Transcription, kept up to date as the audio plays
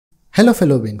Hello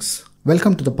fellow beings,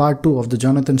 welcome to the part 2 of the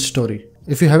Jonathan story.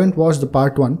 If you haven't watched the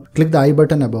part 1, click the I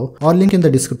button above or link in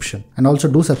the description, and also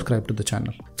do subscribe to the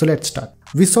channel. So let's start.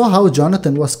 We saw how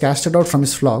Jonathan was casted out from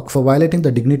his flock for violating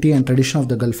the dignity and tradition of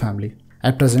the gull family.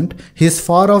 At present, he is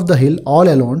far off the hill all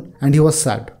alone and he was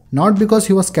sad. Not because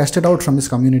he was casted out from his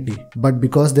community, but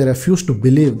because they refused to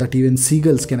believe that even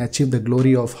seagulls can achieve the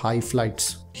glory of high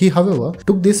flights. He, however,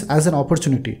 took this as an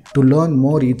opportunity to learn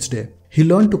more each day. He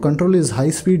learned to control his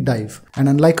high-speed dive, and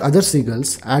unlike other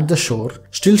seagulls at the shore,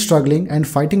 still struggling and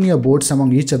fighting near boats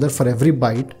among each other for every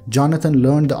bite, Jonathan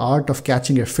learned the art of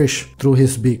catching a fish through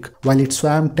his beak while it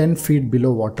swam 10 feet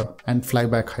below water and fly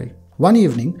back high. One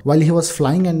evening, while he was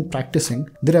flying and practicing,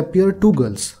 there appeared two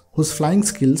girls whose flying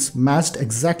skills matched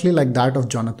exactly like that of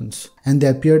Jonathan's, and they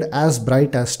appeared as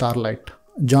bright as starlight.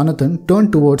 Jonathan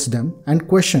turned towards them and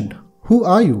questioned, "Who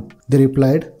are you?" They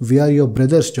replied, "We are your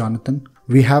brothers, Jonathan.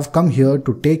 We have come here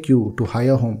to take you to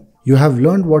higher home. You have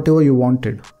learned whatever you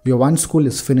wanted. Your one school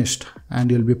is finished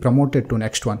and you'll be promoted to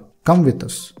next one. Come with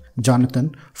us."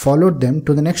 Jonathan followed them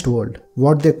to the next world,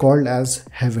 what they called as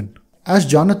heaven. As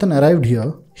Jonathan arrived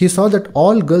here, he saw that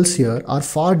all girls here are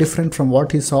far different from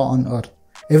what he saw on earth.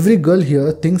 Every girl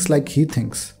here thinks like he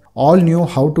thinks. All knew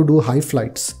how to do high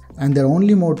flights, and their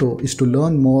only motto is to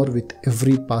learn more with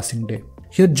every passing day.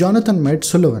 Here Jonathan met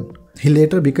Sullivan. He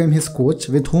later became his coach,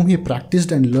 with whom he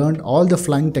practiced and learned all the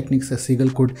flying techniques a seagull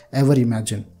could ever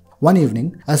imagine. One evening,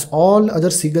 as all other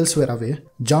seagulls were away,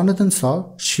 Jonathan saw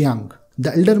Xiang,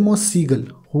 the eldermost seagull,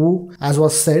 who, as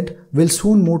was said, will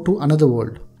soon move to another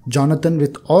world. Jonathan,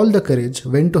 with all the courage,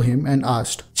 went to him and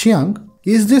asked, "Xiang,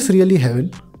 is this really heaven?"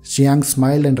 Xiang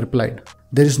smiled and replied,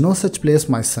 "There is no such place,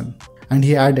 my son." And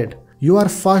he added, "You are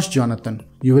fast, Jonathan.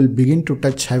 You will begin to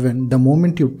touch heaven the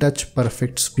moment you touch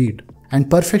perfect speed. And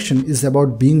perfection is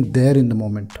about being there in the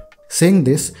moment." Saying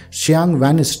this, Xiang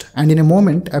vanished and in a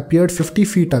moment appeared 50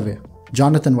 feet away.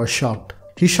 Jonathan was shocked.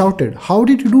 He shouted, "How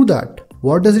did you do that?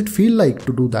 What does it feel like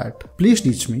to do that? Please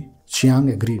teach me." Xiang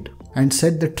agreed and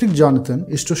said, "The trick, Jonathan,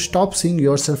 is to stop seeing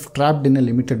yourself trapped in a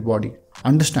limited body.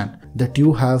 Understand that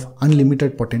you have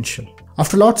unlimited potential."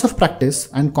 After lots of practice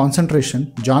and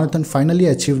concentration, Jonathan finally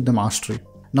achieved the mastery.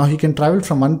 Now he can travel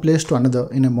from one place to another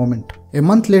in a moment. A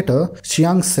month later,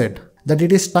 Xiang said that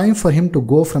it is time for him to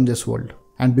go from this world.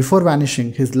 And before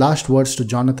vanishing, his last words to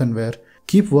Jonathan were,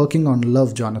 "Keep working on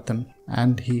love, Jonathan,"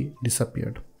 and he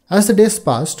disappeared. As the days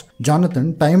passed,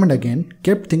 Jonathan time and again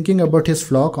kept thinking about his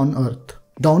flock on earth.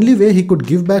 The only way he could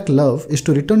give back love is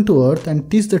to return to earth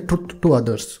and teach the truth to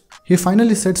others. He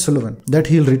finally said Sullivan that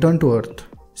he'll return to earth.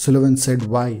 Sullivan said,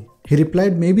 "Why?" He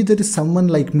replied, "Maybe there is someone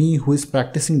like me who is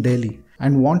practicing daily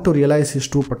and want to realize his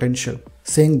true potential."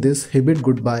 Saying this, he bid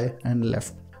goodbye and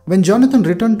left. When Jonathan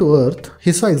returned to earth,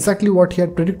 he saw exactly what he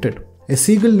had predicted. A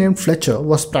seagull named Fletcher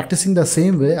was practicing the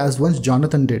same way as once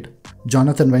Jonathan did.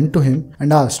 Jonathan went to him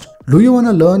and asked, "Do you want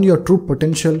to learn your true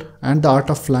potential and the art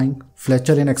of flying?"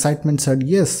 Fletcher in excitement said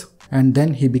yes, and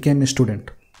then he became a student.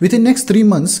 Within next 3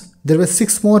 months, there were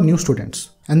 6 more new students,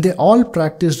 and they all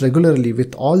practiced regularly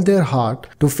with all their heart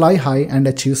to fly high and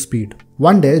achieve speed.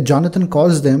 One day, Jonathan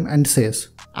calls them and says,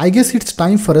 "I guess it's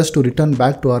time for us to return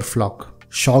back to our flock."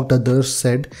 Shocked others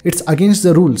said, "It's against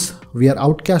the rules. We are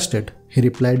outcasted." He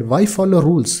replied, "Why follow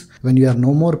rules when you are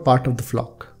no more part of the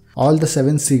flock?" All the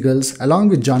 7 seagulls, along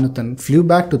with Jonathan, flew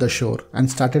back to the shore and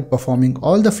started performing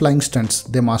all the flying stunts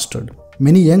they mastered.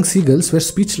 Many young seagulls were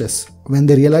speechless when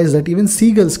they realized that even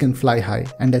seagulls can fly high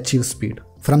and achieve speed.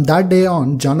 From that day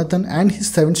on, Jonathan and his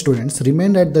 7 students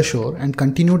remained at the shore and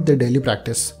continued their daily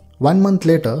practice. 1 month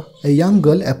later, a young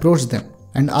girl approached them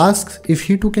and asked if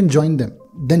he too can join them.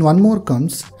 Then one more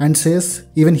comes and says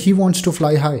even he wants to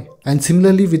fly high. And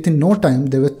similarly, within no time,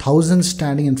 there were thousands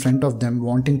standing in front of them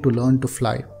wanting to learn to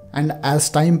fly. And as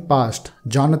time passed,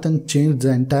 Jonathan changed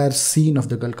the entire scene of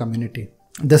the gull community.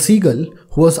 The seagull,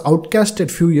 who was outcasted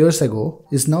few years ago,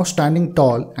 is now standing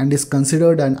tall and is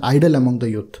considered an idol among the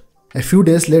youth. A few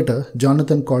days later,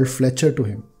 Jonathan called Fletcher to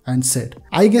him and said,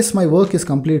 "I guess my work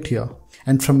is complete here,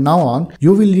 and from now on,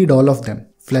 you will lead all of them."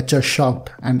 Fletcher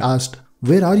shocked and asked,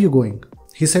 "Where are you going?"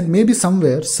 He said, "Maybe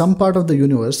somewhere, some part of the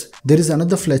universe, there is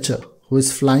another Fletcher who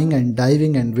is flying and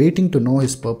diving and waiting to know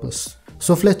his purpose.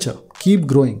 So Fletcher, keep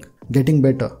growing, getting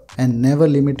better, and never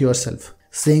limit yourself."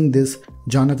 Saying this,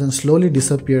 Jonathan slowly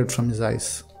disappeared from his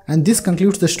eyes. And this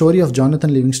concludes the story of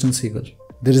Jonathan Livingston Seagull.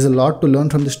 There is a lot to learn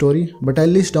from the story, but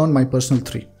I'll list down my personal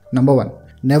 3. Number 1.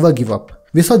 Never give up.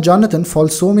 We saw Jonathan fall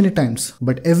so many times,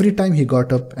 but every time he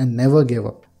got up and never gave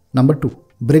up. Number 2.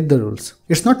 Break the rules.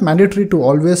 It's not mandatory to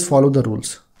always follow the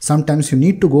rules. Sometimes you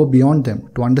need to go beyond them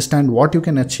to understand what you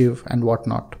can achieve and what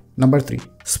not. Number 3.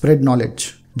 Spread knowledge.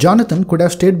 Jonathan could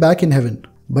have stayed back in heaven,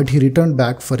 but he returned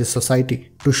back for his society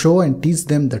to show and teach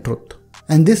them the truth.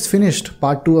 And this finished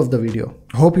part 2 of the video.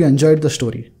 Hope you enjoyed the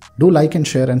story. Do like and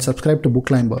share and subscribe to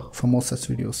Bookclimber for more such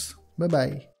videos. Bye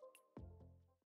bye.